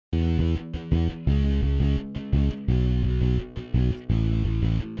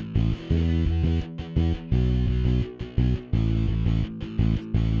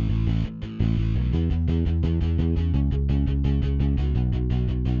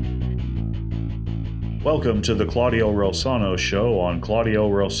Welcome to the Claudio Rosano Show on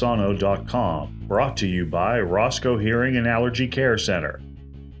ClaudioRosano.com, brought to you by Roscoe Hearing and Allergy Care Center.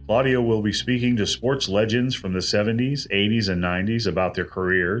 Claudio will be speaking to sports legends from the 70s, 80s, and 90s about their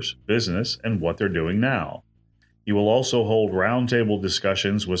careers, business, and what they're doing now. He will also hold roundtable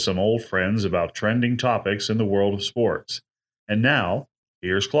discussions with some old friends about trending topics in the world of sports. And now,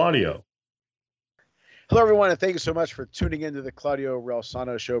 here's Claudio. Hello, everyone, and thank you so much for tuning into the Claudio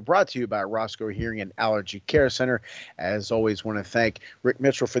Rosano Show, brought to you by Roscoe Hearing and Allergy Care Center. As always, want to thank Rick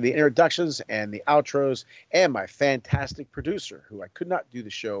Mitchell for the introductions and the outros, and my fantastic producer, who I could not do the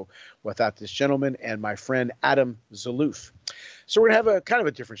show without this gentleman, and my friend Adam Zaloof. So we're going to have a kind of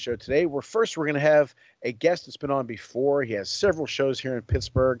a different show today. We're going to have a guest that's been on before. He has several shows here in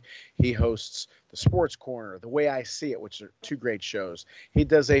Pittsburgh. He hosts the Sports Corner, The Way I See It, which are two great shows. He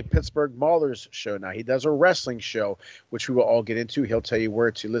does a Pittsburgh Maulers show now. He does a wrestling show, which we will all get into. He'll tell you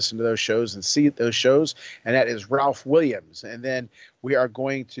where to listen to those shows and see those shows, and that is Ralph Williams. And then we are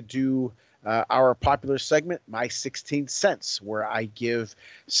going to do our popular segment, My 16 Cents, where I give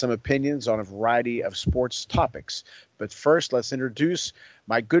some opinions on a variety of sports topics. But first, let's introduce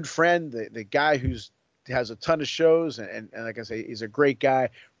my good friend, the guy who's has a ton of shows, and like I say, he's a great guy,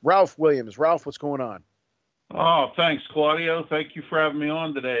 Ralph Williams. Ralph, what's going on? Oh, thanks, Claudio. Thank you for having me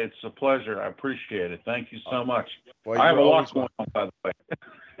on today. It's a pleasure. I appreciate it. Thank you so much. Well, I have a lot going on, by the way.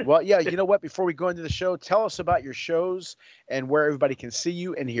 Well, yeah, you know what? Before we go into the show, tell us about your shows and where everybody can see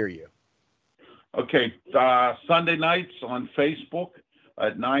you and hear you. Okay, Sunday nights on Facebook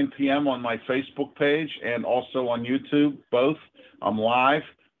at 9 p.m. on my Facebook page and also on YouTube, both. I'm live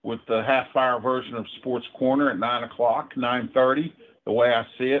with the half-hour version of Sports Corner at 9 o'clock, 9:30, The Way I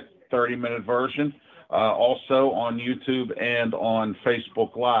See It, 30-minute version, also on YouTube and on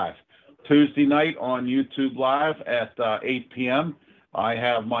Facebook Live. Tuesday night on YouTube Live at 8 p.m., I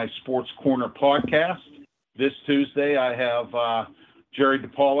have my Sports Corner podcast. This Tuesday, I have Jerry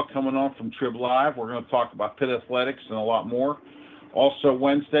DePaula coming on from Trib Live. We're going to talk about Pitt Athletics and a lot more. Also,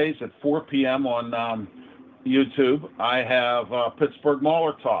 Wednesdays at 4 p.m. on YouTube, I have Pittsburgh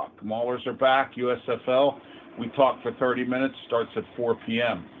Mauler Talk. Maulers are back, USFL. We talk for 30 minutes, starts at 4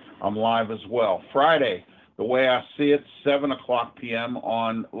 p.m. I'm live as well. Friday, The Way I See It, 7 o'clock p.m.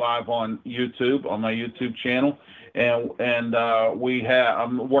 live on YouTube, on my YouTube channel. And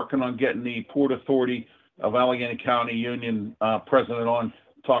I'm working on getting the Port Authority of Allegheny County Union president on to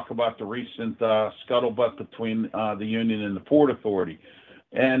talk about the recent scuttlebutt between the union and the Port Authority.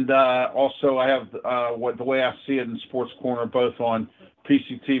 And also I have The Way I See It in Sports Corner, both on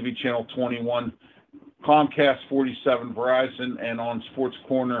PCTV Channel 21, Comcast 47, Verizon, and on Sports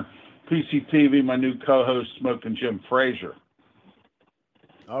Corner PCTV, my new co-host, Smoking Jim Frazier.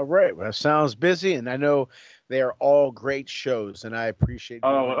 All right. Well, that sounds busy, and I know they are all great shows, and I appreciate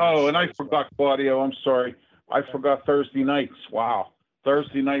and I forgot, Claudio. I'm sorry. I forgot Thursday nights. Wow.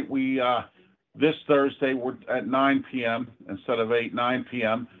 Thursday night, this Thursday, we're at 9 p.m. instead of 9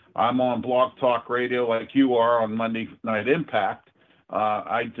 p.m. I'm on Blog Talk Radio like you are on Monday Night Impact.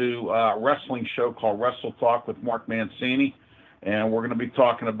 I do a wrestling show called Wrestle Talk with Mark Mancini, and we're going to be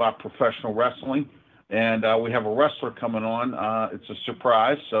talking about professional wrestling. And we have a wrestler coming on. It's a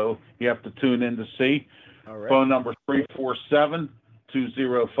surprise, so you have to tune in to see. All right. Phone number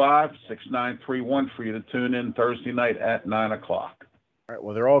 347-205-6931 for you to tune in Thursday night at 9 o'clock. All right.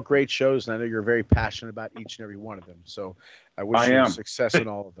 Well, they're all great shows, and I know you're very passionate about each and every one of them. So I wish you success in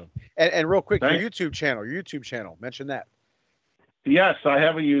all of them. And real quick, your YouTube channel, mention that. Yes, I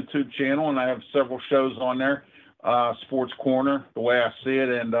have a YouTube channel, and I have several shows on there. Sports Corner, The Way I See It,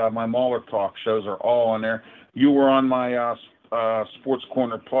 and my Mauler Talk shows are all on there. You were on my Sports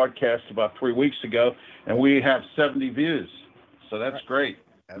Corner podcast about 3 weeks ago, and we have 70 views. So that's great.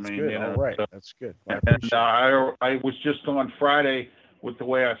 That's good. All right. That's good. Well, I was just on Friday with The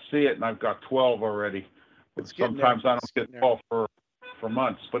Way I See It, and I've got 12 already. Sometimes I don't get 12 for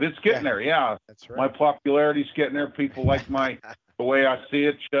months, but it's getting there. Yeah, that's right. My popularity's getting there. People like my The Way I See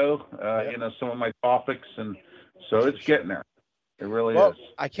It show. Some of my topics, and so it's getting there. It really is.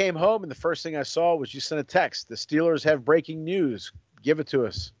 I came home, and the first thing I saw was you sent a text. The Steelers have breaking news. Give it to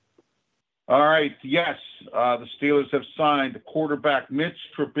us. All right. Yes, the Steelers have signed quarterback Mitch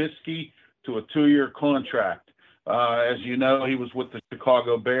Trubisky to a 2-year contract. As you know, he was with the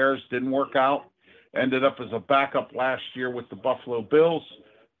Chicago Bears, didn't work out, ended up as a backup last year with the Buffalo Bills,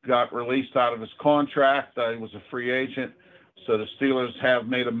 got released out of his contract. He was a free agent. So the Steelers have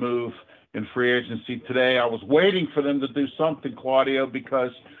made a move in free agency today. I was waiting for them to do something, Claudio,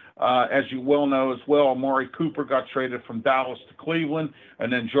 because as you well know as well, Amari Cooper got traded from Dallas to Cleveland,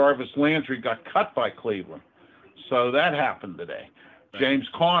 and then Jarvis Landry got cut by Cleveland. So that happened today. James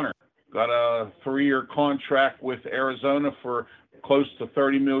Conner got a 3-year contract with Arizona for close to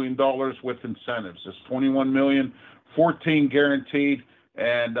 $30 million with incentives. It's $21 million, 14 guaranteed,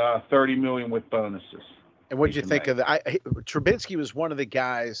 and $30 million with bonuses. And what did you think of that? Trubinsky was one of the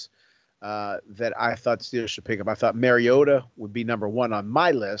guys that I thought Steelers should pick up. I thought Mariota would be number one on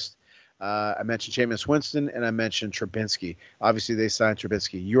my list. I mentioned Jameis Winston, and I mentioned Trubinsky. Obviously, they signed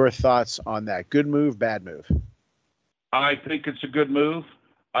Trubinsky. Your thoughts on that? Good move, bad move? I think it's a good move.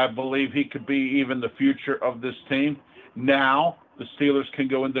 I believe he could be even the future of this team. Now, the Steelers can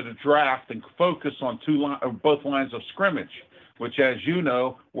go into the draft and focus on both lines of scrimmage, which, as you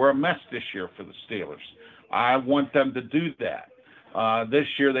know, were a mess this year for the Steelers. I want them to do that. This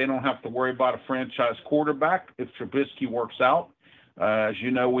year, they don't have to worry about a franchise quarterback if Trubisky works out. As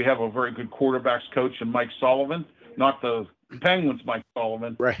you know, we have a very good quarterbacks coach in Mike Sullivan, not the Penguins Mike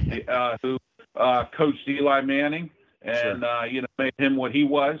Sullivan, right. Who coached Eli Manning and, sure. Made him what he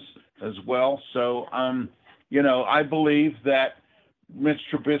was as well. So, I believe that Mitch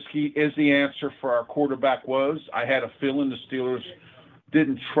Trubisky is the answer for our quarterback woes. I had a feeling the Steelers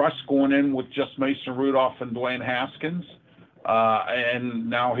didn't trust going in with just Mason Rudolph and Dwayne Haskins. And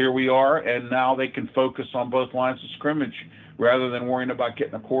now here we are, and now they can focus on both lines of scrimmage rather than worrying about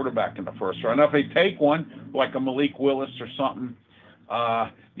getting a quarterback in the first round. Now, if they take one, like a Malik Willis or something,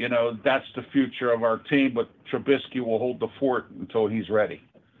 that's the future of our team, but Trubisky will hold the fort until he's ready.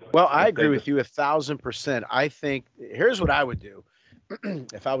 Well, I agree with you 1,000%. I think here's what I would do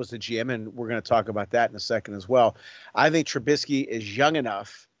if I was the GM, and we're going to talk about that in a second as well. I think Trubisky is young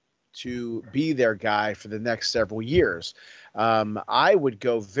enough to be their guy for the next several years. I would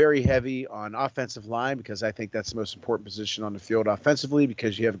go very heavy on offensive line because I think that's the most important position on the field offensively,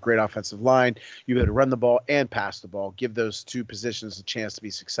 because you have a great offensive line. You better run the ball and pass the ball. Give those two positions a chance to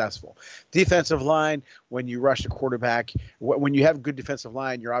be successful. Defensive line, when you rush the quarterback, when you have a good defensive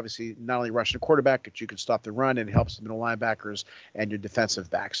line, you're obviously not only rushing the quarterback, but you can stop the run and it helps the middle linebackers and your defensive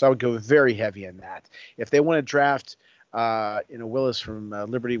back. So I would go very heavy in that. If they want to draft Willis from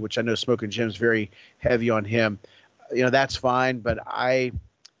Liberty, which I know Smoking Jim's very heavy on him, that's fine. But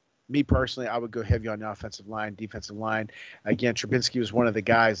me personally, I would go heavy on the offensive line, defensive line. Again, Trubinsky was one of the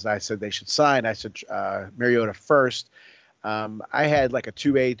guys that I said they should sign. I said Mariota first. I had like a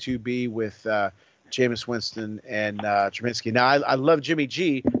 2A, 2B with Jameis Winston and Trubinsky. Now, I love Jimmy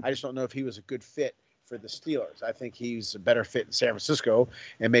G. I just don't know if he was a good fit for the Steelers. I think he's a better fit in San Francisco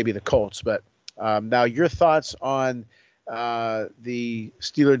and maybe the Colts. But now your thoughts on the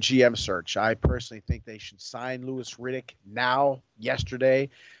Steeler GM search. I personally think they should sign Louis Riddick now, yesterday.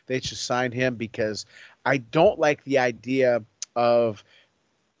 They should sign him because I don't like the idea of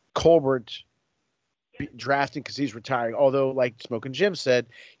Colbert drafting because he's retiring. Although, like Smoking Jim said,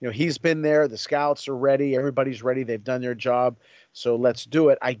 he's been there. The scouts are ready. Everybody's ready. They've done their job. So let's do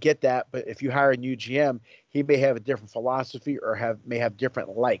it. I get that. But if you hire a new GM, he may have a different philosophy or may have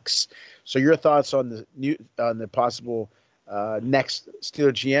different likes. So your thoughts on the possible next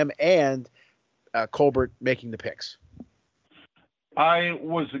Steeler GM and Colbert making the picks? I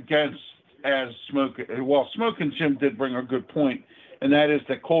was against Smoking Jim did bring a good point, and that is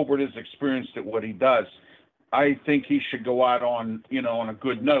that Colbert is experienced at what he does. I think he should go out on a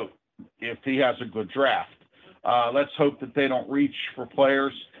good note if he has a good draft. Let's hope that they don't reach for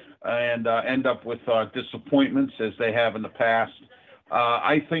players and end up with disappointments as they have in the past.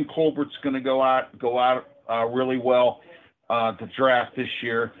 I think Colbert's going to go out really well to draft this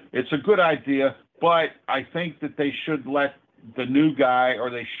year. It's a good idea, but I think that they should let the new guy,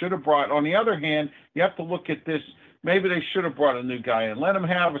 or they should have brought. On the other hand, you have to look at this. Maybe they should have brought a new guy in. Let him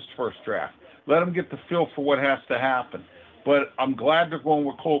have his first draft. Let him get the feel for what has to happen. But I'm glad they're going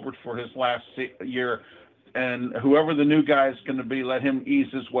with Colbert for his last year. And whoever the new guy is going to be, let him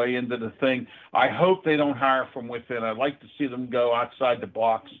ease his way into the thing. I hope they don't hire from within. I'd like to see them go outside the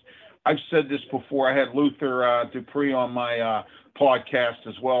box. I've said this before. I had Luther Dupree on my podcast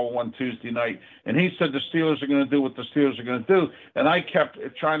as well one Tuesday night, and he said the Steelers are going to do what the Steelers are going to do. And I kept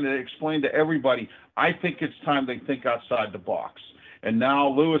trying to explain to everybody, I think it's time they think outside the box. And now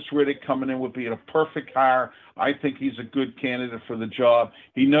Louis Riddick coming in would be a perfect hire. I think he's a good candidate for the job.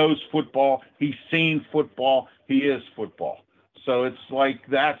 He knows football. He's seen football. He is football. So it's like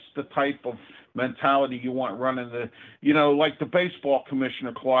that's the type of mentality you want running like the baseball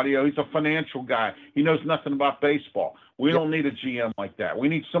commissioner, Claudio. He's a financial guy. He knows nothing about baseball. We don't need a GM like that. We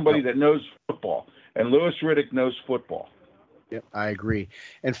need somebody that knows football. And Louis Riddick knows football. Yep, I agree.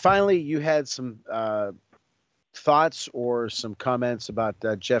 And finally, you had some thoughts or some comments about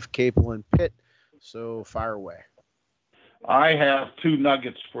Jeff Capel and Pitt. So fire away. I have two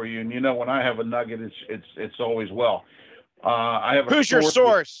nuggets for you, and when I have a nugget, it's always well. I have a Who's your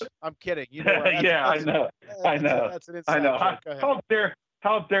source? I'm kidding. You know, yeah, I know. That's an inside joke. Go ahead.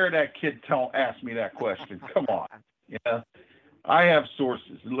 How dare that kid ask me that question? Come on. I have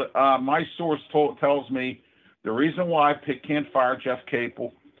sources. My source tells me the reason why Pitt can't fire Jeff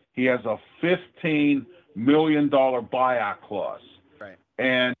Capel, he has a $15 million buyout clause. Right.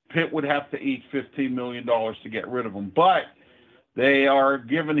 And Pitt would have to eat $15 million to get rid of him. But they are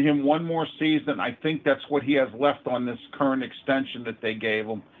giving him one more season. I think that's what he has left on this current extension that they gave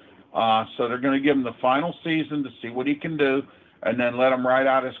him. So they're going to give him the final season to see what he can do and then let him ride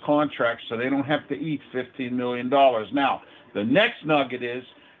out his contract so they don't have to eat $15 million. Now, the next nugget is,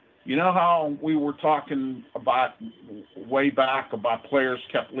 you know how we were talking about way back about players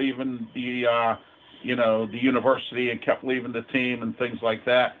kept leaving the university and kept leaving the team and things like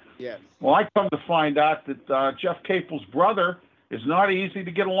that? Yes. Well, I come to find out that Jeff Capel's brother is not easy to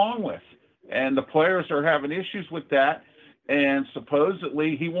get along with, and the players are having issues with that, and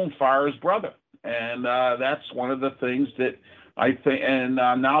supposedly he won't fire his brother. And that's one of the things that I think, and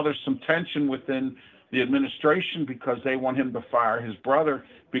now there's some tension within the administration because they want him to fire his brother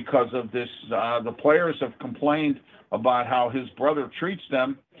because of this. The players have complained about how his brother treats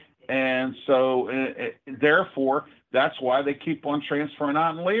them, and so therefore that's why they keep on transferring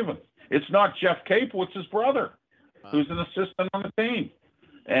out and leaving. It's not Jeff Capel, it's his brother, who's an assistant on the team.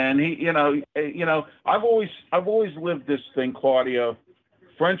 And he, I've always lived this thing, Claudio.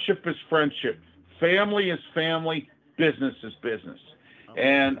 Friendship is friendship. Family is family. Business is business.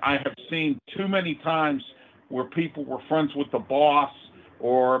 And I have seen too many times where people were friends with the boss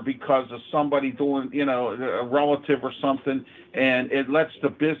or because of somebody doing, a relative or something, and it lets the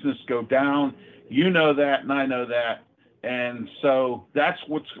business go down. You know that, and I know that. And so that's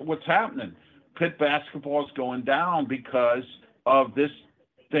what's happening. Pitt basketball is going down because of this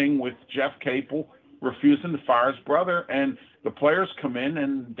thing with Jeff Capel refusing to fire his brother, and the players come in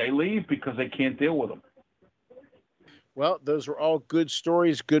and they leave because they can't deal with him. Well, those were all good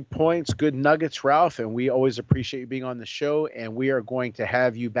stories, good points, good nuggets, Ralph, and we always appreciate you being on the show, and we are going to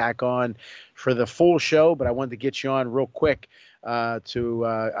have you back on for the full show, but I wanted to get you on real quick I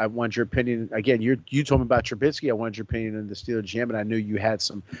wanted your opinion. Again, you told me about Trubisky. I wanted your opinion on the Steelers GM, and I knew you had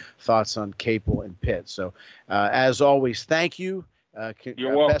some thoughts on Capel and Pitt. So, as always, thank you.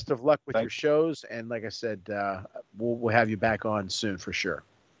 You're welcome. Best of luck with your shows, and like I said, we'll have you back on soon for sure.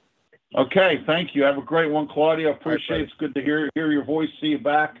 Okay, thank you. Have a great one, Claudio. Appreciate it. It's good to hear your voice, see you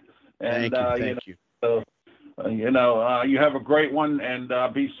back. And thank you. You have a great one, and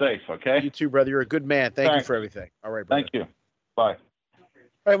be safe, okay? You too, brother. You're a good man. Thank you for everything. All right, brother. Thank you. Bye. All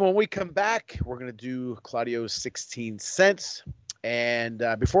right, when we come back, we're going to do Claudio's 16 cents. And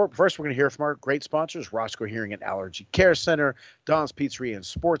first, we're going to hear from our great sponsors, Roscoe Hearing and Allergy Care Center, Don's Pizzeria and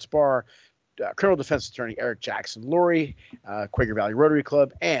Sports Bar, criminal defense attorney Eric Jackson Lurie, Quaker Valley Rotary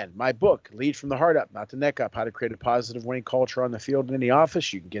Club, and my book, Lead from the Heart Up, Not the Neck Up, How to Create a Positive Winning Culture on the Field and in the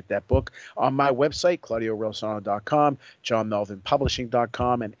Office. You can get that book on my website, ClaudioRelsano.com,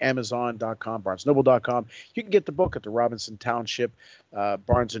 JohnMelvinPublishing.com, and Amazon.com, BarnesNoble.com. You can get the book at the Robinson Township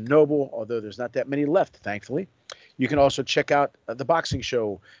Barnes & Noble, although there's not that many left, thankfully. You can also check out the boxing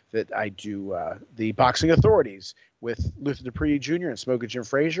show that I do, The Boxing Authorities, with Luther Dupree Jr. and Smoker Jim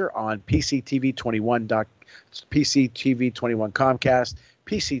Frazier on PCTV 21 Comcast,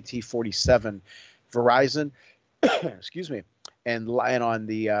 PCT 47 Verizon, excuse me, and on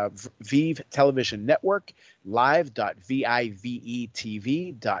the Vive Television Network,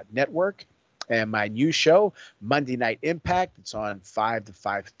 live.vivetv.network. And my new show, Monday Night Impact, it's on 5 to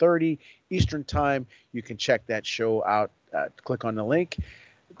 5:30 Eastern Time. You can check that show out. Click on the link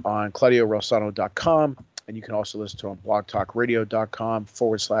on ClaudioRelsano.com. And you can also listen to it on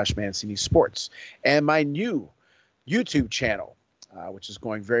blogtalkradio.com/Mancini Sports. And my new YouTube channel, which is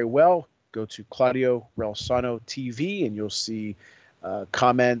going very well, go to Claudio Relsano TV, and you'll see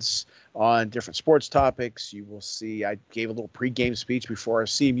comments on different sports topics. You will see I gave a little pregame speech before our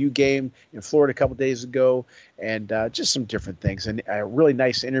CMU game in Florida a couple days ago, and just some different things. And a really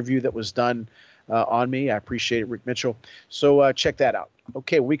nice interview that was done on me. I appreciate it, Rick Mitchell. So check that out.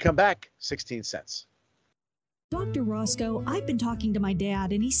 Okay, when we come back, 16 cents. Dr. Roscoe, I've been talking to my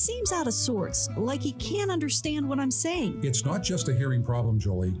dad, and he seems out of sorts, like he can't understand what I'm saying. It's not just a hearing problem,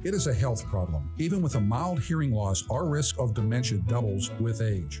 Jolie. It is a health problem. Even with a mild hearing loss, our risk of dementia doubles with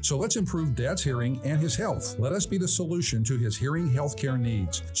age. So let's improve Dad's hearing and his health. Let us be the solution to his hearing health care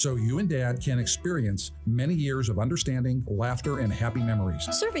needs, so you and Dad can experience many years of understanding, laughter, and happy memories.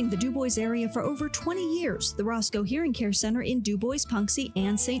 Serving the Du Bois area for over 20 years, the Roscoe Hearing Care Center in Du Bois, Punxsutawney,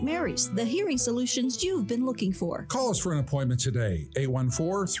 and St. Mary's. The hearing solutions you've been looking for. Call us for an appointment today,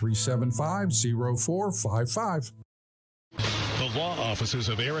 814-375-0455. The law offices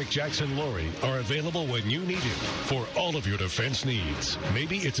of Eric Jackson Lurie are available when you need it for all of your defense needs.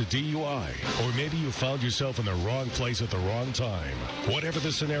 Maybe it's a DUI, or maybe you found yourself in the wrong place at the wrong time. Whatever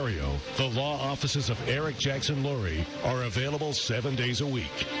the scenario, the law offices of Eric Jackson Lurie are available 7 days a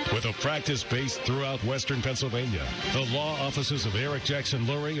week. With a practice based throughout Western Pennsylvania, the law offices of Eric Jackson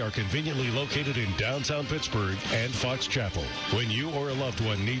Lurie are conveniently located in downtown Pittsburgh and Fox Chapel. When you or a loved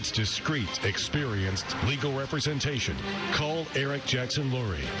one needs discreet, experienced legal representation, call Eric Jackson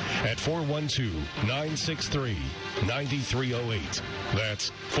Lurie at 412-963-9308.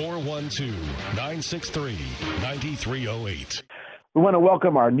 That's 412-963-9308. We want to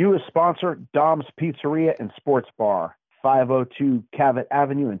welcome our newest sponsor, Dom's Pizzeria and Sports Bar, 502 Cavett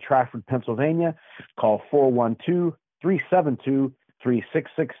Avenue in Trafford, Pennsylvania. Call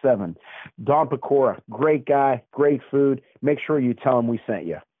 412-372-3667. Dom Pecora, great guy, great food. Make sure you tell him we sent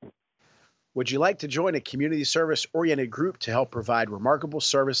you. Would you like to join a community service-oriented group to help provide remarkable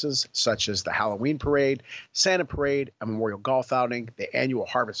services such as the Halloween Parade, Santa Parade, a memorial golf outing, the annual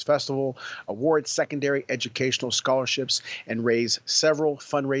Harvest Festival, award secondary educational scholarships, and raise several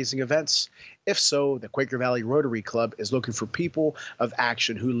fundraising events? If so, the Quaker Valley Rotary Club is looking for people of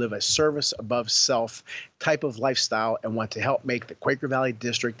action who live a service above self type of lifestyle and want to help make the Quaker Valley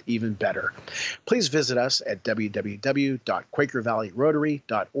District even better. Please visit us at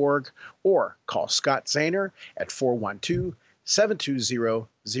www.quakervalleyrotary.org or call Scott Zahner at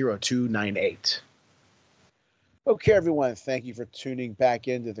 412-720-0298. Okay, everyone, thank you for tuning back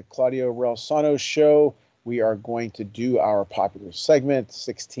into the Claudio Relsano Show. We are going to do our popular segment,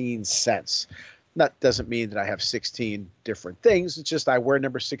 16 cents. That doesn't mean that I have 16 different things. It's just I wear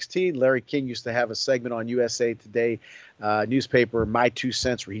number 16. Larry King used to have a segment on USA Today newspaper, My 2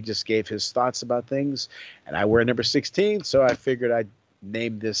 Cents, where he just gave his thoughts about things. And I wear number 16, so I figured I'd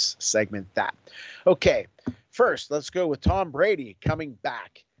name this segment that. Okay, first, let's go with Tom Brady coming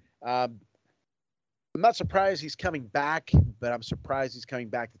back. I'm not surprised he's coming back, but I'm surprised he's coming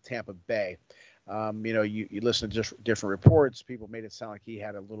back to Tampa Bay. You listen to different reports. People made it sound like he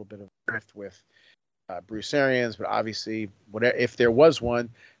had a little bit of a rift with Bruce Arians, but obviously, if there was one,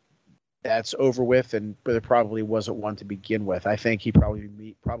 that's over with, and there probably wasn't one to begin with. I think he probably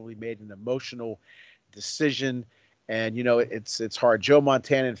made an emotional decision, and it's hard. Joe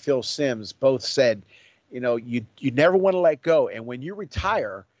Montana and Phil Simms both said, you never want to let go, and when you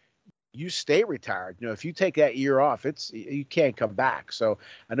retire, you stay retired. If you take that year off, you can't come back. So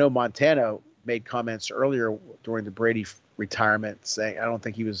I know Montana made comments earlier during the Brady retirement saying, I don't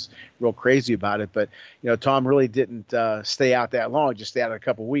think he was real crazy about it, but Tom really didn't stay out that long, just stay out a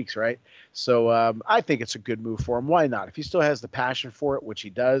couple of weeks, right? So I think it's a good move for him. Why not? If he still has the passion for it, which he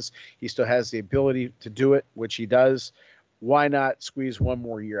does, he still has the ability to do it, which he does, why not squeeze one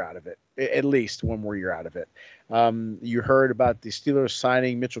more year out of it? At least one more year out of it. You heard about the Steelers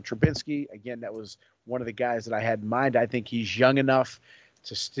signing Mitchell Trubisky. Again, that was one of the guys that I had in mind. I think he's young enough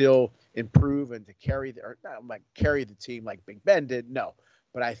to still improve and to carry the team like Big Ben did. No,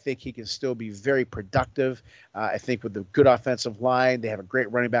 but I think he can still be very productive. I think with the good offensive line, they have a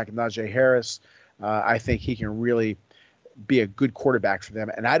great running back in Najee Harris. I think he can really be a good quarterback for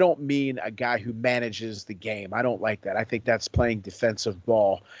them. And I don't mean a guy who manages the game. I don't like that. I think that's playing defensive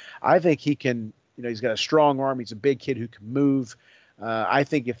ball. I think he can, he's got a strong arm. He's a big kid who can move. I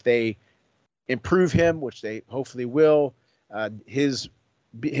think if they improve him, which they hopefully will,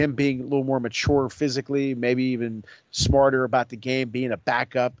 him being a little more mature physically, maybe even smarter about the game, being a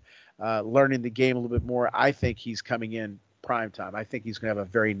backup, learning the game a little bit more, I think he's coming in prime time. I think he's going to have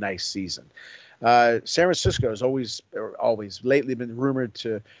a very nice season. San Francisco has always lately been rumored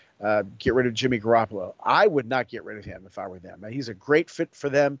to get rid of Jimmy Garoppolo. I would not get rid of him if I were them. He's a great fit for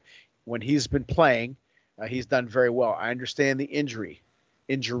them. When he's been playing, he's done very well. I understand the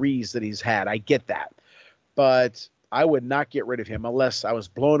injuries that he's had. I get that. But I would not get rid of him unless I was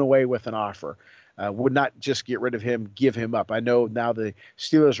blown away with an offer. Would not just get rid of him, give him up. I know now the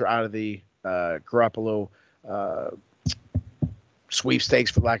Steelers are out of the Garoppolo sweepstakes,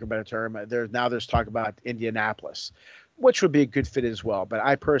 for lack of a better term. There's talk about Indianapolis, which would be a good fit as well. But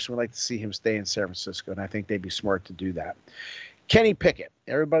I personally would like to see him stay in San Francisco, and I think they'd be smart to do that. Kenny Pickett.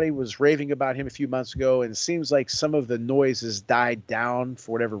 Everybody was raving about him a few months ago, and it seems like some of the noise has died down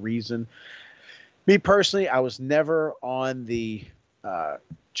for whatever reason. Me personally, I was never on the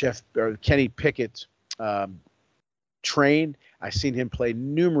Kenny Pickett train. I've seen him play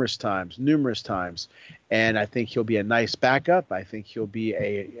numerous times, and I think he'll be a nice backup. I think he'll be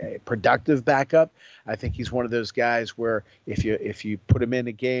a productive backup. I think he's one of those guys where if you put him in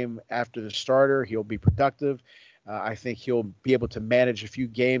a game after the starter, he'll be productive. I think he'll be able to manage a few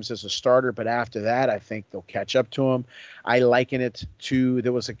games as a starter, but after that, I think they'll catch up to him. I liken it to,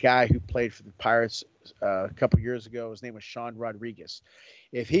 there was a guy who played for the Pirates a couple years ago. His name was Sean Rodriguez.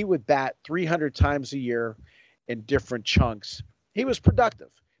 If he would bat 300 times a year in different chunks, he was productive.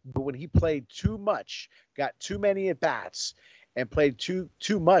 But when he played too much, got too many at bats, and played too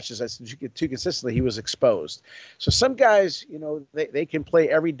much, as I said, too consistently, he was exposed. So some guys, they can play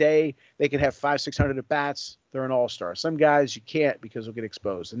every day. They can have 500-600 at bats. They're an all-star. Some guys you can't because they'll get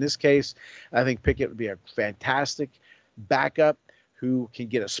exposed. In this case, I think Pickett would be a fantastic backup who can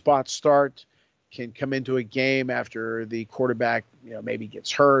get a spot start, can come into a game after the quarterback, maybe gets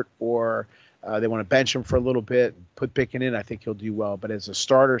hurt, or they want to bench him for a little bit, put Pickett in. I think he'll do well. But as a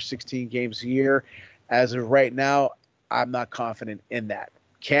starter, 16 games a year, as of right now, I'm not confident in that.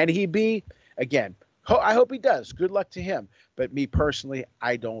 Can he be? Again, I hope he does. Good luck to him. But me personally,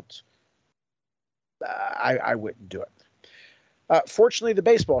 I don't. I wouldn't do it. Fortunately, the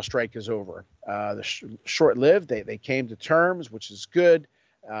baseball strike is over. Short-lived. They came to terms, which is good.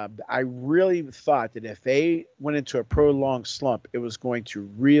 I really thought that if they went into a prolonged slump, it was going to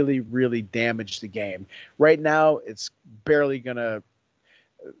really, really damage the game. Right now, it's barely going to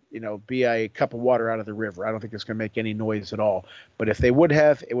be a cup of water out of the river. I don't think it's going to make any noise at all. But if they would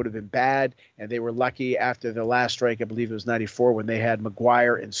have, it would have been bad. And they were lucky after the last strike, I believe it was 94, when they had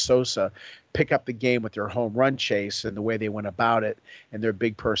McGuire and Sosa pick up the game with their home run chase and the way they went about it and their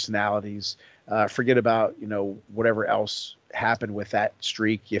big personalities. Forget about, whatever else happened with that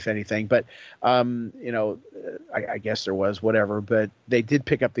streak, if anything. But, I guess there was whatever. But they did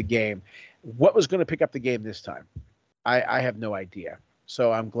pick up the game. What was going to pick up the game this time? I have no idea.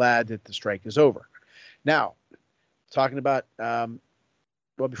 So I'm glad that the strike is over. Now, talking about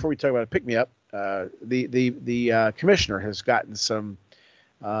before we talk about a pick-me-up, the commissioner has gotten some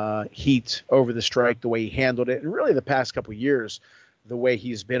heat over the strike, the way he handled it, and really the past couple of years, the way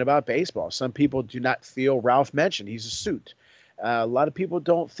he's been about baseball. Some people do not feel, Ralph mentioned, he's a suit. A lot of people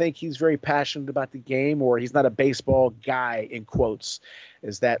don't think he's very passionate about the game, or he's not a baseball guy, in quotes,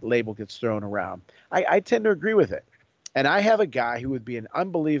 as that label gets thrown around. I tend to agree with it. And I have a guy who would be an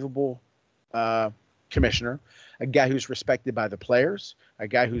unbelievable commissioner, a guy who's respected by the players, a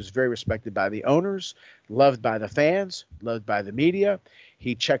guy who's very respected by the owners, loved by the fans, loved by the media.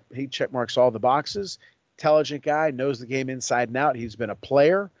 He check marks all the boxes. Intelligent guy, knows the game inside and out. He's been a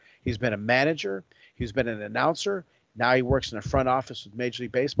player. He's been a manager. He's been an announcer. Now he works in the front office with Major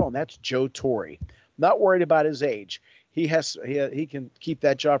League Baseball, and that's Joe Torre. Not worried about his age. He can keep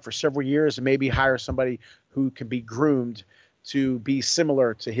that job for several years and maybe hire somebody who can be groomed to be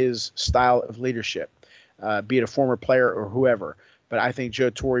similar to his style of leadership, be it a former player or whoever. But I think Joe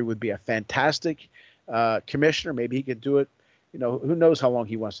Torre would be a fantastic commissioner. Maybe he could do it. Who knows how long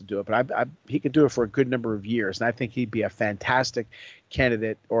he wants to do it, but he could do it for a good number of years. And I think he'd be a fantastic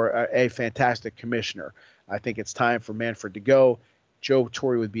candidate or a fantastic commissioner. I think it's time for Manfred to go. Joe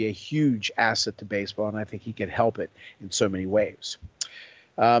Torre would be a huge asset to baseball, and I think he could help it in so many ways.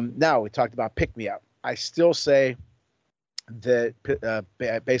 Now, we talked about pick-me-up. I still say that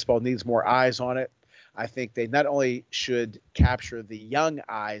baseball needs more eyes on it. I think they not only should capture the young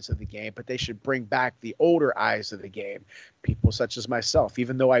eyes of the game, but they should bring back the older eyes of the game. People such as myself,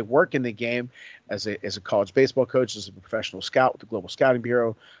 even though I work in the game as a college baseball coach, as a professional scout with the Global Scouting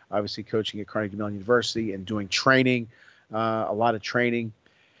Bureau, obviously coaching at Carnegie Mellon University and doing training, a lot of training.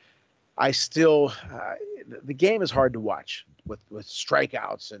 I still, the game is hard to watch with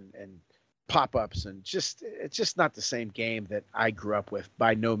strikeouts and pop-ups, and it's just not the same game that I grew up with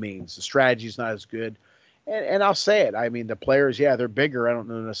by no means. The strategy is not as good. And I'll say it. I mean, the players, yeah, they're bigger. I don't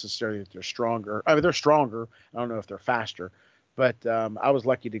know necessarily that they're stronger. I mean, they're stronger. I don't know if they're faster. But I was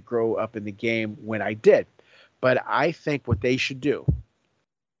lucky to grow up in the game when I did. But I think what they should do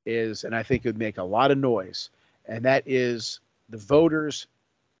is, and I think it would make a lot of noise, and that is the voters,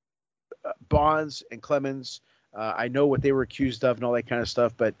 Bonds and Clemens. I know what they were accused of and all that kind of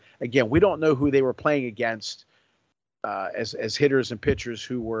stuff. But, again, we don't know who they were playing against as hitters and pitchers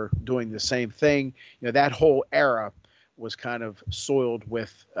who were doing the same thing. That whole era was kind of soiled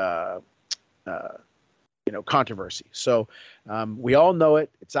with, controversy. So we all know it.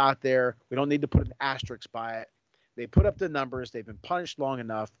 It's out there. We don't need to put an asterisk by it. They put up the numbers. They've been punished long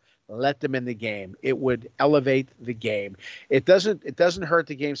enough. Let them in the game. It would elevate the game. It doesn't hurt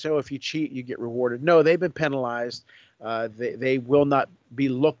the game. So if you cheat, you get rewarded. No, they've been penalized. They will not be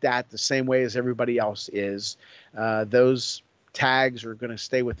looked at the same way as everybody else is. Those tags are going to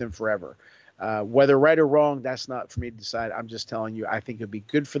stay with them forever. Whether right or wrong, that's not for me to decide. I'm just telling you, I think it'd be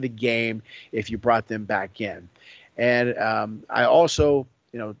good for the game if you brought them back in. And I also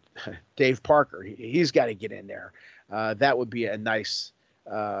Dave Parker, he's got to get in there. That would be a nice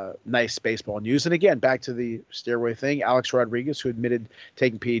baseball news. And again, back to the steroid thing, Alex Rodriguez, who admitted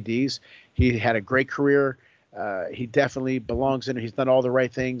taking PEDs, he had a great career. He definitely belongs in it. He's done all the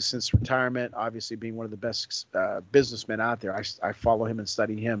right things since retirement, obviously being one of the best businessmen out there. I follow him and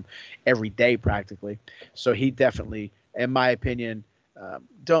study him every day practically. So he definitely, in my opinion,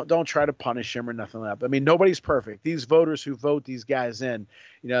 don't try to punish him or nothing like that. I mean, nobody's perfect. These voters who vote these guys in,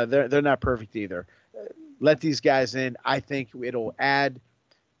 they're not perfect either. Let these guys in. I think it'll add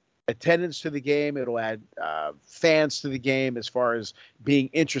attendance to the game. It'll add fans to the game as far as being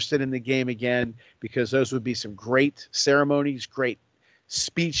interested in the game again, because those would be some great ceremonies, great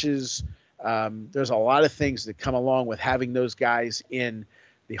speeches. There's a lot of things that come along with having those guys in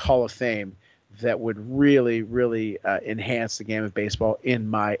the Hall of Fame that would really, really enhance the game of baseball, in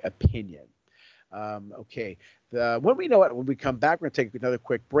my opinion. Okay. When we come back, we're going to take another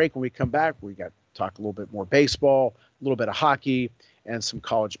quick break. When we come back, we got to talk a little bit more baseball, a little bit of hockey, and some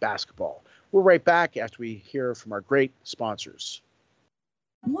college basketball. We're right back after we hear from our great sponsors.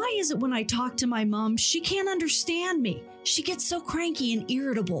 Why is it when I talk to my mom, she can't understand me? She gets so cranky and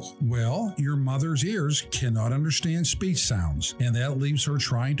irritable. Well, your mother's ears cannot understand speech sounds, and that leaves her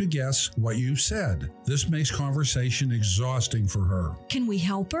trying to guess what you said. This makes conversation exhausting for her. Can we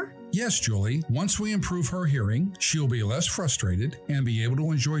help her? Yes, Julie. Once we improve her hearing, she'll be less frustrated and be able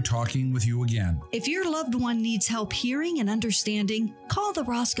to enjoy talking with you again. If your loved one needs help hearing and understanding, call the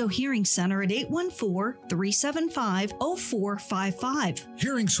Roscoe Hearing Center at 814-375-0455.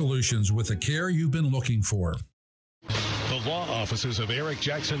 Hearing solutions with the care you've been looking for. The law offices of Eric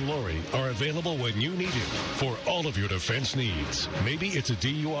Jackson Laurie are available when you need it for all of your defense needs. Maybe it's a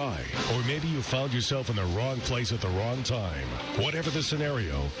DUI, or maybe you found yourself in the wrong place at the wrong time. Whatever the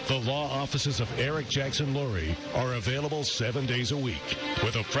scenario, the law offices of Eric Jackson Laurie are available 7 days a week.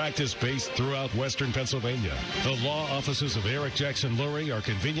 With a practice based throughout Western Pennsylvania, the law offices of Eric Jackson Laurie are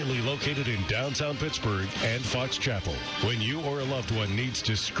conveniently located in downtown Pittsburgh and Fox Chapel. When you or a loved one needs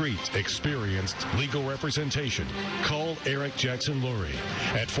discreet, experienced legal representation, call Eric Jackson Laurie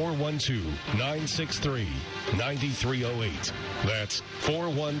at 412-963-9308. That's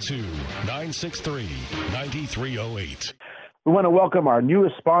 412-963-9308. We want to welcome our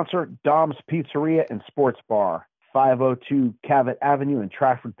newest sponsor, Dom's Pizzeria and Sports Bar, 502 Cavett Avenue in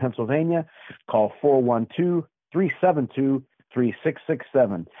Trafford, Pennsylvania. Call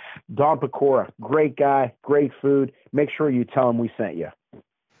 412-372-3667. Dom Pecora, great guy, great food. Make sure you tell him we sent you.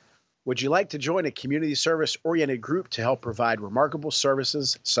 Would you like to join a community service-oriented group to help provide remarkable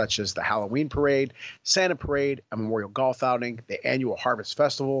services such as the Halloween Parade, Santa Parade, a memorial golf outing, the annual Harvest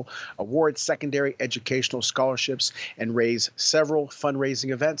Festival, award secondary educational scholarships, and raise several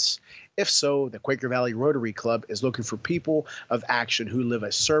fundraising events? If so, the Quaker Valley Rotary Club is looking for people of action who live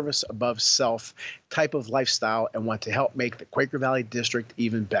a service above self type of lifestyle and want to help make the Quaker Valley District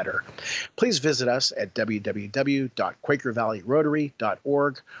even better. Please visit us at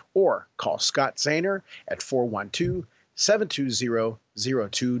www.quakervalleyrotary.org or call Scott Zahner at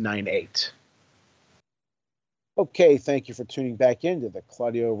 412-720-0298. Okay, thank you for tuning back into the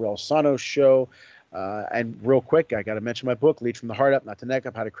Claudio Relsano Show. And real quick, I got to mention my book, Lead from the Heart Up, Not the Neck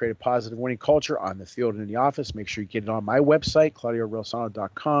Up, How to Create a Positive Winning Culture on the Field and in the Office. Make sure you get it on my website,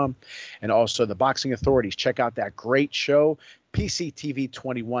 ClaudioRelsano.com, and also the Boxing Authorities. Check out that great show, PCTV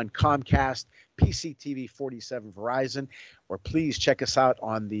 21 Comcast, PCTV 47 Verizon, or please check us out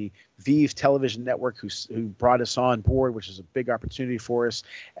on the Vive Television Network, who brought us on board, which is a big opportunity for us,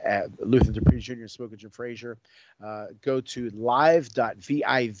 Luther Dupree Jr. and Smoker Jim Frazier. Go to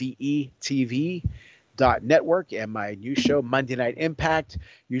live.vivetv.network and my new show, Monday Night Impact.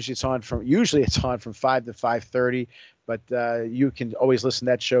 Usually it's on from 5 to 5:30, but you can always listen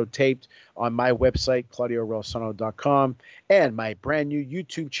to that show taped on my website, ClaudioRelsano.com, and my brand new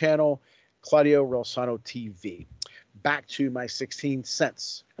YouTube channel, Claudio Relsano TV. Back to my 16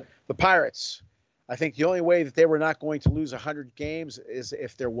 cents. The Pirates, I think the only way that they were not going to lose 100 games is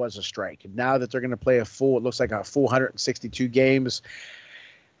if there was a strike. And now that they're going to play it looks like a full 162 games,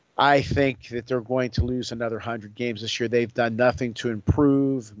 I think that they're going to lose another 100 games this year. They've done nothing to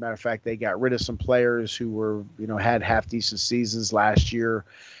improve. Matter of fact, they got rid of some players who were, had half decent seasons last year.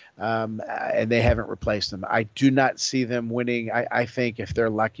 And they haven't replaced them. I do not see them winning. I think if they're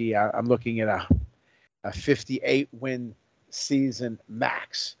lucky, I'm looking at a 58-win season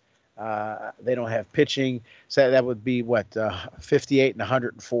max. They don't have pitching, so that would be 58 and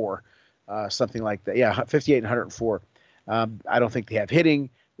 104, something like that. Yeah, 58 and 104. I don't think they have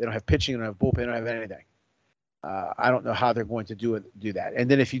hitting. They don't have pitching. They don't have bullpen. They don't have anything. I don't know how they're going to do that. And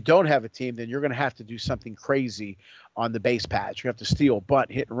then if you don't have a team, then you're going to have to do something crazy on the base paths. You have to steal,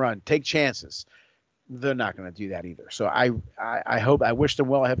 bunt, hit and run, take chances. They're not going to do that either. So I wish them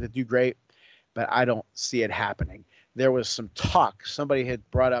well. I hope they do great, but I don't see it happening. There was some talk. Somebody had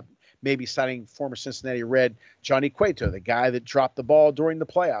brought up maybe signing former Cincinnati Red Johnny Cueto, the guy that dropped the ball during the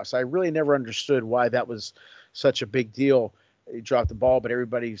playoffs. I really never understood why that was such a big deal. He dropped the ball, but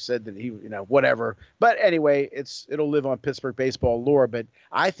everybody said that he, whatever. But anyway, it'll live on Pittsburgh baseball lore. But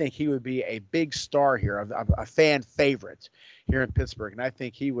I think he would be a big star here, a fan favorite here in Pittsburgh. And I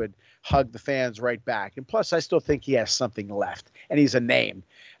think he would hug the fans right back. And plus, I still think he has something left, and he's a name.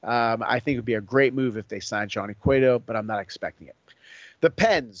 I think it would be a great move if they signed Johnny Cueto, but I'm not expecting it. The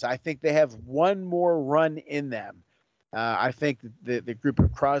Pens, I think they have one more run in them. I think the group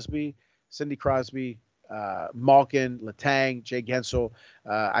of Sidney Crosby, Malkin, Letang, Jay Gensel,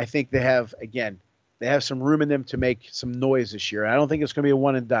 I think they have some room in them to make some noise this year. I don't think it's going to be a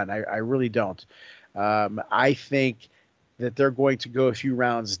one and done. I really don't. I think that they're going to go a few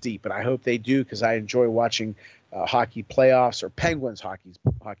rounds deep, and I hope they do because I enjoy watching hockey playoffs or Penguins hockey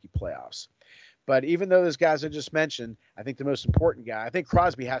playoffs. But even though those guys I just mentioned, I think the most important guy, I think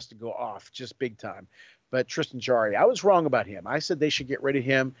Crosby has to go off just big time. But Tristan Jarry, I was wrong about him. I said they should get rid of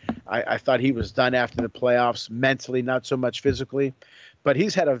him. I thought he was done after the playoffs, mentally, not so much physically. But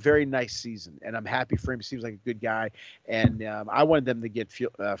he's had a very nice season, and I'm happy for him. He seems like a good guy. And I wanted them to get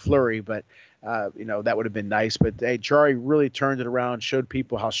Fleury, but, that would have been nice. But hey, Jarry really turned it around, showed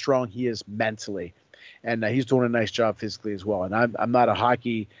people how strong he is mentally. And he's doing a nice job physically as well. And I'm not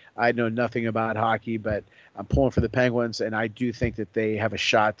I know nothing about hockey, but I'm pulling for the Penguins, and I do think that they have a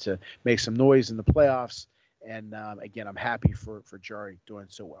shot to make some noise in the playoffs. And again, I'm happy for Jarry doing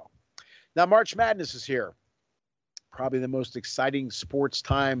so well. Now, March Madness is here. Probably the most exciting sports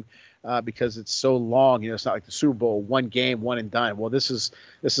time because it's so long. It's not like the Super Bowl, one game, one and done. Well, this is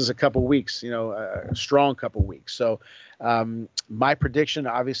a couple weeks, a strong couple weeks. So my prediction,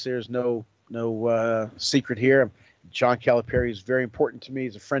 obviously, there's no secret here. John Calipari is very important to me.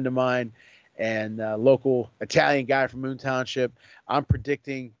 He's a friend of mine and a local Italian guy from Moon Township. I'm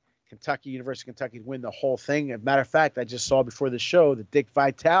predicting University of Kentucky to win the whole thing. As a matter of fact, I just saw before the show that Dick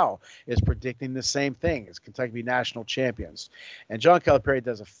Vitale is predicting the same thing as Kentucky be national champions. And John Calipari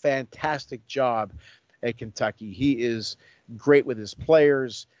does a fantastic job at Kentucky. He is great with his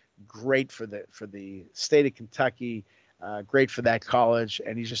players, great for the state of Kentucky, great for that college,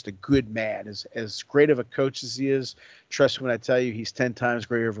 and he's just a good man. As great of a coach as he is, trust me when I tell you, he's 10 times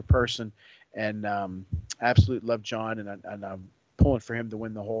greater of a person. And absolutely love John, and I'm pulling for him to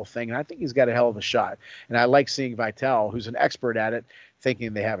win the whole thing. And I think he's got a hell of a shot. And I like seeing Vitale, who's an expert at it,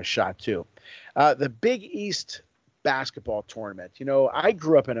 thinking they have a shot too. The Big East basketball tournament. I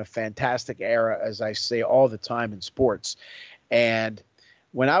grew up in a fantastic era, as I say all the time in sports. And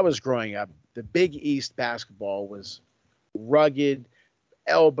when I was growing up, the Big East basketball was rugged,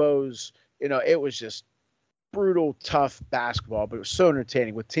 elbows, it was just brutal, tough basketball, but it was so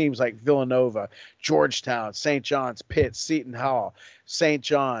entertaining with teams like Villanova, Georgetown, St. John's, Pitt, Seton Hall, St.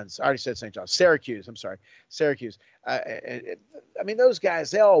 John's. I already said St. John's. Syracuse. Those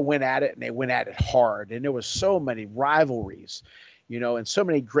guys, they all went at it, and they went at it hard. And there was so many rivalries, and so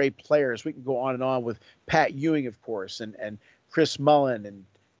many great players. We can go on and on with Pat Ewing, of course, and Chris Mullen and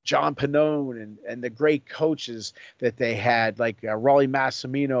John Pannone and the great coaches that they had, like Raleigh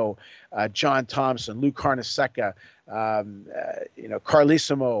Massimino, John Thompson, Lou Carnesecca,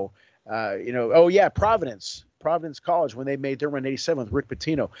 Carlissimo, Providence College when they made their run in '87 with Rick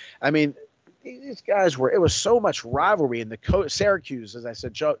Pitino. These guys it was so much rivalry in the Syracuse, as I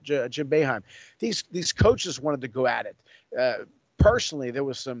said, Jim Boeheim. These coaches wanted to go at it. Personally, there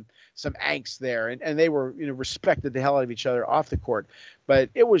was some angst there, and they were respected the hell out of each other off the court, but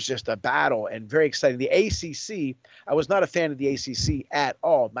it was just a battle and very exciting. The ACC, I was not a fan of the ACC at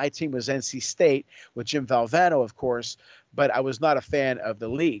all. My team was NC State with Jim Valvano, of course, but I was not a fan of the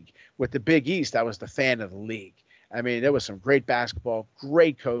league. With the Big East, I was the fan of the league. There was some great basketball,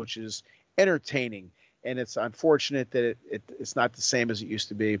 great coaches, entertaining, and it's unfortunate that it's not the same as it used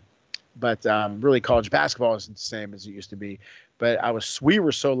to be. But really, college basketball isn't the same as it used to be. But we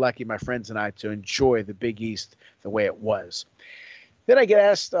were so lucky, my friends and I, to enjoy the Big East the way it was. Then I get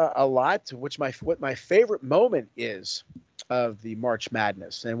asked a lot what my favorite moment is of the March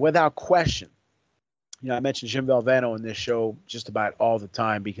Madness. And without question, I mentioned Jim Valvano in this show just about all the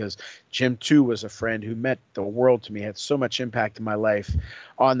time because Jim, too, was a friend who meant the world to me, had so much impact in my life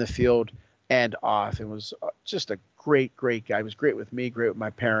on the field and off. It was just a great, great guy. He was great with me, great with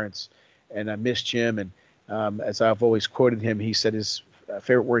my parents, and I miss Jim. And as I've always quoted him, he said his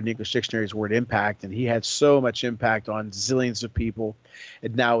favorite word in English dictionary is the word impact, and he had so much impact on zillions of people.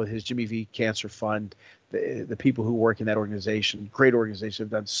 And now with his Jimmy V Cancer Fund, the people who work in that organization, great organization,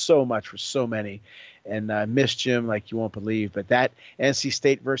 have done so much for so many. And I miss Jim like you won't believe. But that NC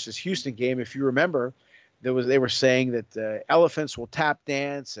State versus Houston game, if you remember, they were saying that elephants will tap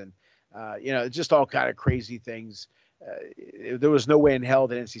dance and just all kind of crazy things. There was no way in hell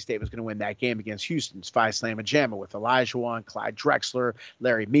that NC State was going to win that game against Houston's Phi Slamma Jamma with Elijah Wan, Clyde Drexler,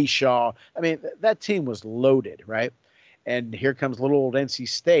 Larry Mishaw. I mean, that team was loaded, right? And here comes little old NC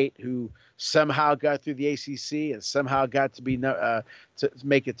State, who somehow got through the ACC and somehow got to be to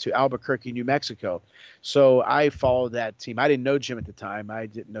make it to Albuquerque, New Mexico. So I followed that team. I didn't know Jim at the time. I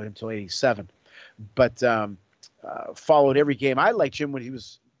didn't know him until '87, but followed every game. I liked Jim when he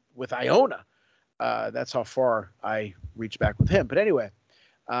was with Iona. That's how far I reached back with him. But anyway,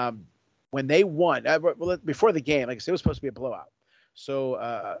 when they won, before the game, like I said, it was supposed to be a blowout.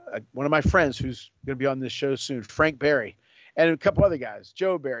 So one of my friends who's going to be on this show soon, Frank Berry, and a couple other guys,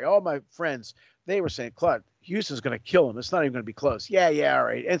 Joe Berry, all my friends, they were saying, Claude, Houston's going to kill him. It's not even going to be close. Yeah, all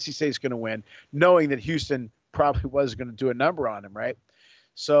right. NC State's going to win, knowing that Houston probably was going to do a number on him, right?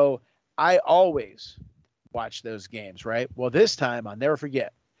 So I always watch those games, right? Well, this time, I'll never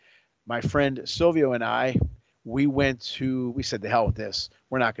forget, my friend Silvio and I, we said, the hell with this.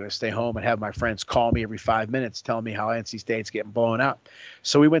 We're not going to stay home and have my friends call me every 5 minutes telling me how NC State's getting blown out.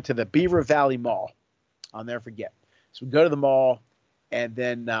 So we went to the Beaver Valley Mall. I'll never forget. So we go to the mall, and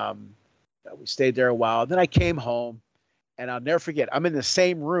then we stayed there a while. Then I came home, and I'll never forget. I'm in the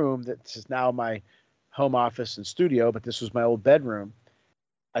same room that is now my home office and studio, but this was my old bedroom.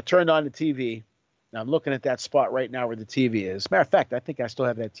 I turned on the TV. Now I'm looking at that spot right now where the TV is. Matter of fact, I think I still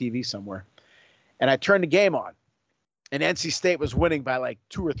have that TV somewhere. And I turned the game on, and NC State was winning by like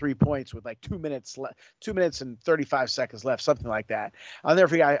 2 or 3 points with like 2 minutes and 35 seconds left, something like that. I'll never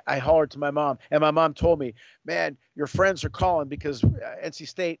forget. I hollered to my mom, and my mom told me, "Man, your friends are calling because NC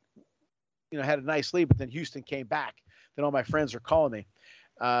State, had a nice lead, but then Houston came back. Then all my friends are calling me."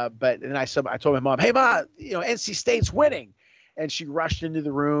 But then I told my mom, "Hey, Mom, NC State's winning," and she rushed into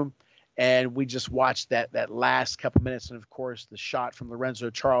the room. And we just watched that last couple minutes, and of course the shot from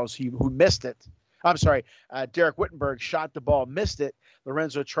Lorenzo Charles, who missed it. I'm sorry, Derek Wittenberg shot the ball, missed it.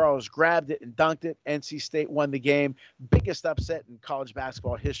 Lorenzo Charles grabbed it and dunked it. NC State won the game. Biggest upset in college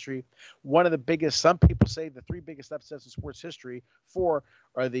basketball history. One of the biggest. Some people say the 3 biggest upsets in sports history. 4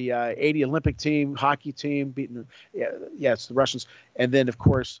 are the '80 Olympic team, hockey team beating. It's the Russians, and then of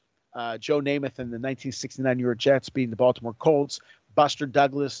course Joe Namath and the 1969 New York Jets beating the Baltimore Colts. Buster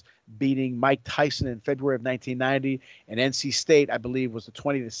Douglas beating Mike Tyson in February of 1990, and NC State, I believe, was the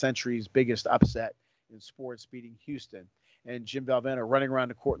 20th century's biggest upset in sports, beating Houston. And Jim Valvano running around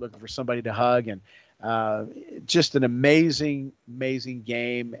the court looking for somebody to hug, and just an amazing, amazing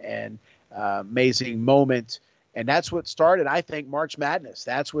game and amazing moment. And that's what started, I think, March Madness.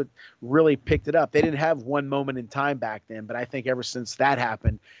 That's what really picked it up. They didn't have one moment in time back then, but I think ever since that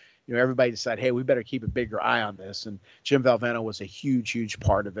happened, everybody decided, hey, we better keep a bigger eye on this. And Jim Valvano was a huge, huge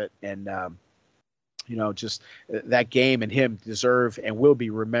part of it. And, just that game and him deserve and will be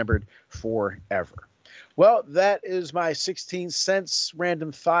remembered forever. Well, that is my 16 cents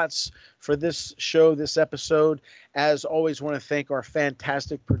random thoughts for this show, this episode. As always, want to thank our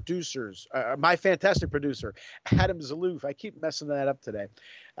fantastic producers, my fantastic producer, Adam Zaloof. I keep messing that up today.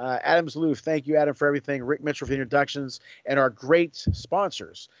 Adam Zaloof, thank you, Adam, for everything. Rick Mitchell for the introductions, and our great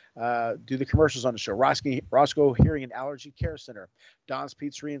sponsors. Do the commercials on the show. Roscoe Hearing and Allergy Care Center, Don's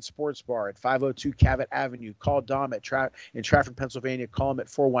Pizzeria and Sports Bar at 502 Cavett Avenue. Call Dom in Trafford, Pennsylvania. Call him at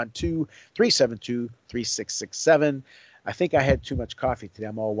 412-372-3667. I think I had too much coffee today.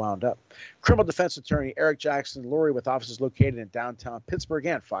 I'm all wound up. Criminal defense attorney Eric Jackson Lurie with offices located in downtown Pittsburgh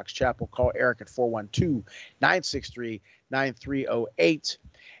and Fox Chapel. Call Eric at 412-963-9308.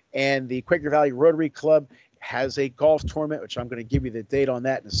 And the Quaker Valley Rotary Club has a golf tournament, which I'm going to give you the date on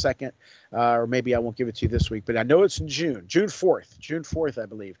that in a second, or maybe I won't give it to you this week, but I know it's in June 4th, I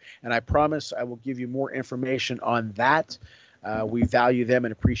believe. And I promise I will give you more information on that. We value them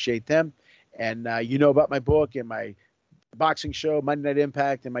and appreciate them. And about my book and my boxing show, Monday Night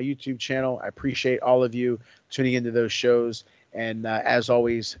Impact, and my YouTube channel. I appreciate all of you tuning into those shows. And as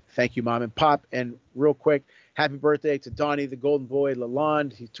always, thank you, Mom and Pop. And real quick, happy birthday to Donnie, the golden boy,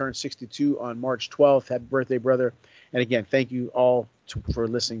 Lalonde. He turned 62 on March 12th. Happy birthday, brother. And again, thank you all for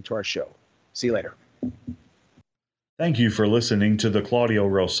listening to our show. See you later. Thank you for listening to the Claudio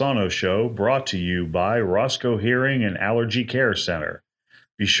Rosano Show, brought to you by Roscoe Hearing and Allergy Care Center.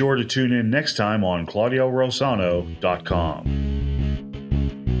 Be sure to tune in next time on ClaudioRosano.com.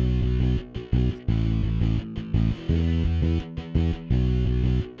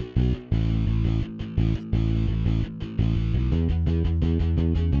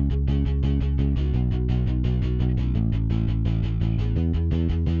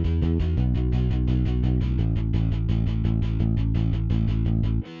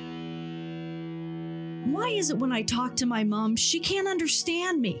 is it when I talk to my mom, she can't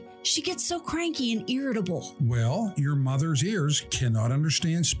understand me? She gets so cranky and irritable. Well, your mother's ears cannot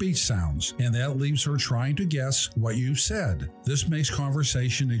understand speech sounds, and that leaves her trying to guess what you've said. This makes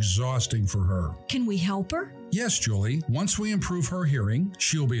conversation exhausting for her. Can we help her? Yes, Julie. Once we improve her hearing,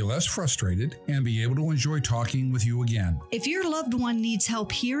 she'll be less frustrated and be able to enjoy talking with you again. If your loved one needs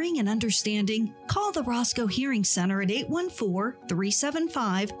help hearing and understanding, call the Roscoe Hearing Center at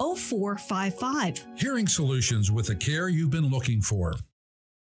 814-375-0455. Hearing solutions with the care you've been looking for.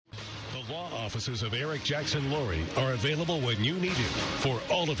 The law offices of Eric Jackson Laurie are available when you need it for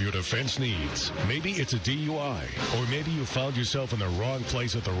all of your defense needs. Maybe it's a DUI, or maybe you found yourself in the wrong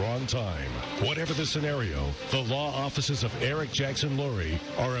place at the wrong time. Whatever the scenario, the law offices of Eric Jackson Laurie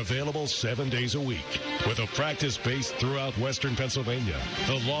are available 7 days a week. With a practice based throughout Western Pennsylvania,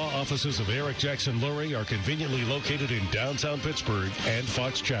 the law offices of Eric Jackson Laurie are conveniently located in downtown Pittsburgh and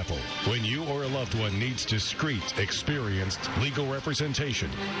Fox Chapel. When you or a loved one needs discreet, experienced legal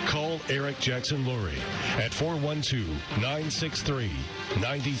representation, call Eric Jackson Laurie at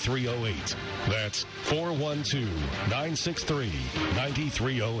 412-963-9308. That's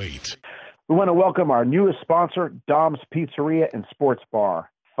 412-963-9308. We want to welcome our newest sponsor, Dom's Pizzeria and Sports Bar,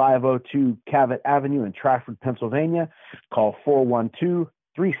 502 Cavett Avenue in Trafford, Pennsylvania. Call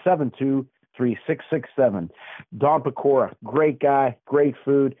 412-372-3667. Don Pecora, great guy, great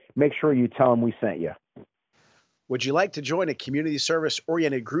food. Make sure you tell him we sent you. Would you like to join a community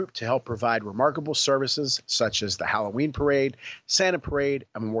service-oriented group to help provide remarkable services such as the Halloween Parade, Santa Parade,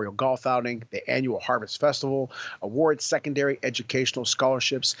 a memorial golf outing, the annual Harvest Festival, award secondary educational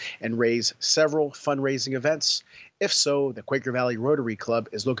scholarships, and raise several fundraising events? If so, the Quaker Valley Rotary Club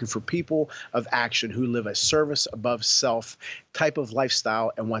is looking for people of action who live a service above self type of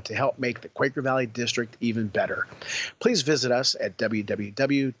lifestyle and want to help make the Quaker Valley District even better. Please visit us at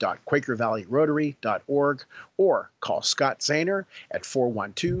www.quakervalleyrotary.org or call Scott Zahner at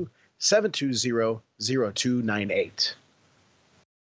 412-720-0298.